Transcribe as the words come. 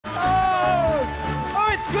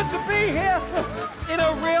good to be here in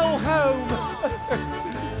a real home.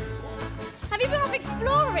 Have you been off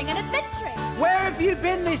exploring and adventuring? Where have you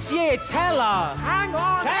been this year? Tell us. Hang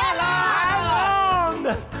on. Tell us. Hang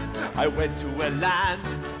on. I went to a land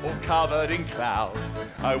all covered in cloud.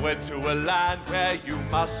 I went to a land where you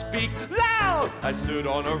must speak loud. I stood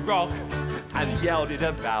on a rock and yelled it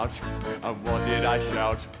about. And what did I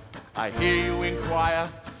shout? I hear you inquire.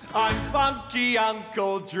 I'm Funky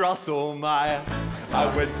Uncle Drosselmeyer. I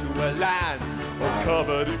went to a land all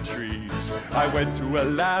covered in trees. I went to a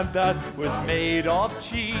land that was made of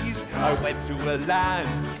cheese. I went to a land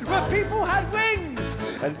where people had wings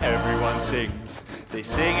and everyone sings. They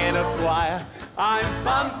sing in a choir. I'm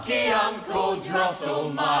Funky Uncle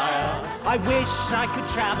Drosselmeyer. I wish I could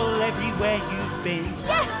travel everywhere you've been.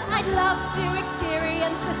 Yes, I'd love to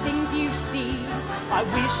experience the things you see. I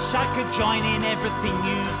wish I could join in everything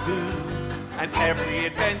you do. And every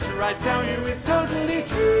adventure I tell you is totally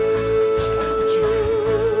true.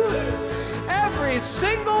 Every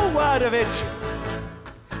single word of it.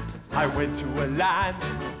 I went to a land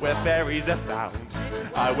where fairies are found.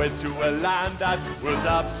 I went to a land that was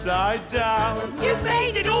upside down. You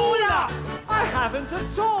made it all up! I haven't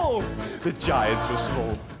at all. The giants were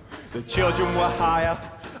small, the children were higher.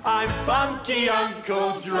 I'm Funky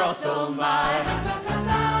Uncle Drosselmeyer.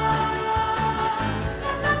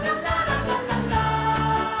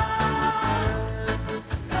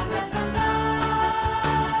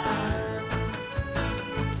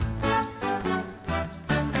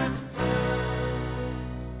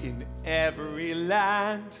 In every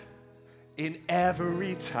land, in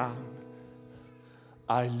every town,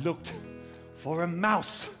 I looked for a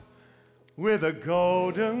mouse with a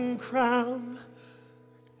golden crown.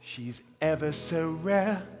 She's ever so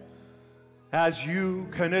rare, as you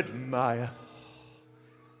can admire.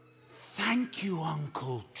 Thank you,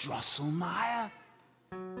 Uncle Drosselmeyer.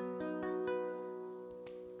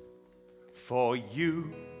 For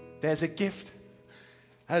you, there's a gift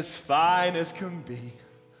as fine as can be.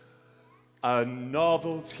 A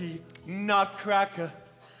novelty nutcracker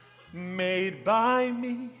made by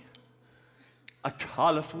me. A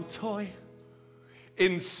colorful toy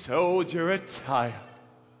in soldier attire.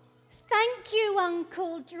 Thank you,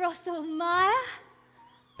 Uncle Drosselmeyer.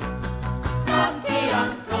 Funky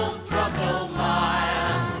Uncle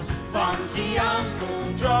Drosselmeyer. Funky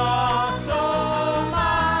Uncle Drosselmeyer.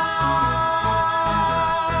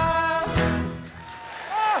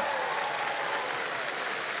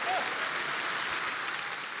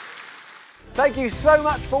 Thank you so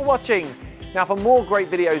much for watching. Now for more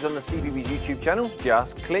great videos on the CBeebies YouTube channel,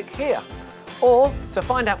 just click here. Or to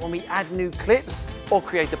find out when we add new clips or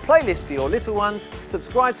create a playlist for your little ones,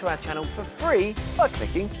 subscribe to our channel for free by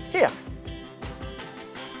clicking here.